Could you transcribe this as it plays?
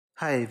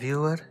Hi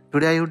viewer,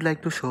 today I would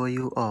like to show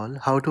you all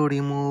how to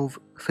remove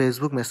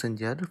Facebook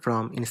Messenger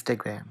from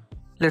Instagram.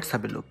 Let's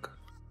have a look.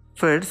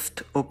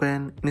 First,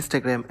 open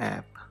Instagram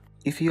app.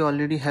 If you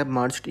already have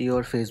merged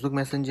your Facebook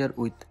Messenger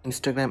with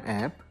Instagram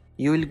app,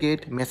 you will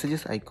get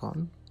messages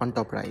icon on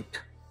top right.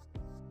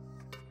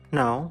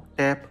 Now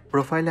tap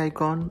profile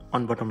icon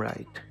on bottom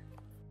right.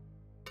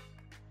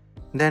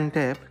 Then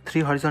tap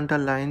three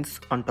horizontal lines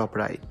on top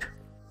right.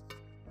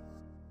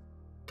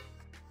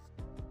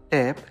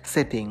 Tap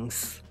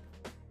settings.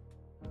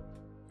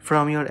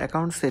 From your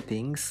account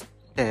settings,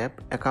 tap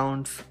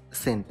Accounts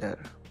Center.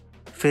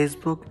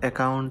 Facebook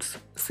Accounts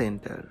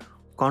Center.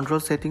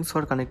 Control settings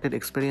for connected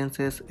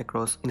experiences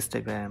across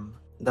Instagram,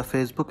 the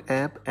Facebook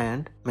app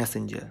and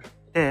Messenger.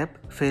 Tap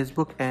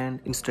Facebook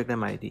and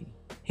Instagram ID.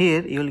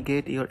 Here you will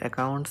get your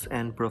accounts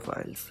and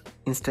profiles,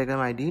 Instagram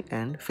ID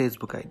and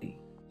Facebook ID.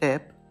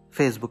 Tap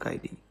Facebook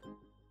ID.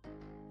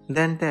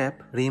 Then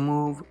tap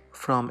Remove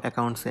from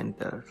Account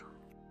Center.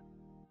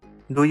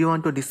 Do you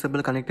want to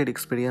disable connected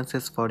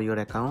experiences for your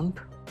account?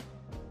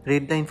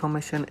 Read the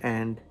information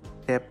and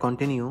tap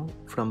Continue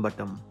from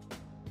bottom.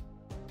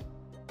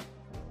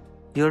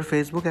 Your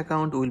Facebook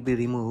account will be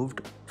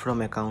removed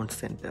from Account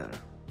Center.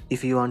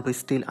 If you want to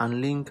still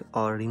unlink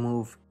or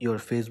remove your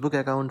Facebook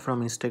account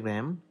from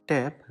Instagram,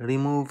 tap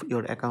Remove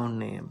your account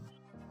name.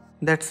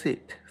 That's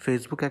it,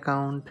 Facebook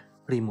account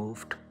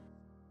removed.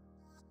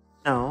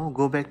 Now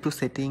go back to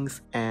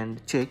settings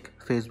and check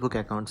Facebook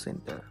Account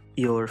Center.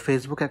 Your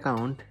Facebook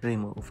account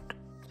removed.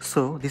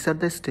 So these are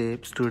the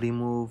steps to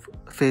remove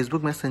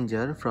Facebook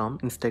Messenger from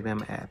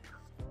Instagram app.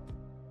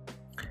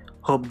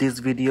 Hope this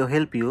video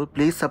helped you.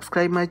 Please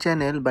subscribe my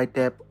channel by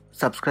tap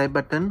subscribe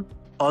button.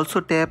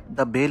 Also tap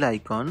the bell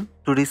icon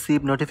to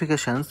receive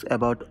notifications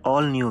about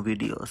all new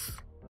videos.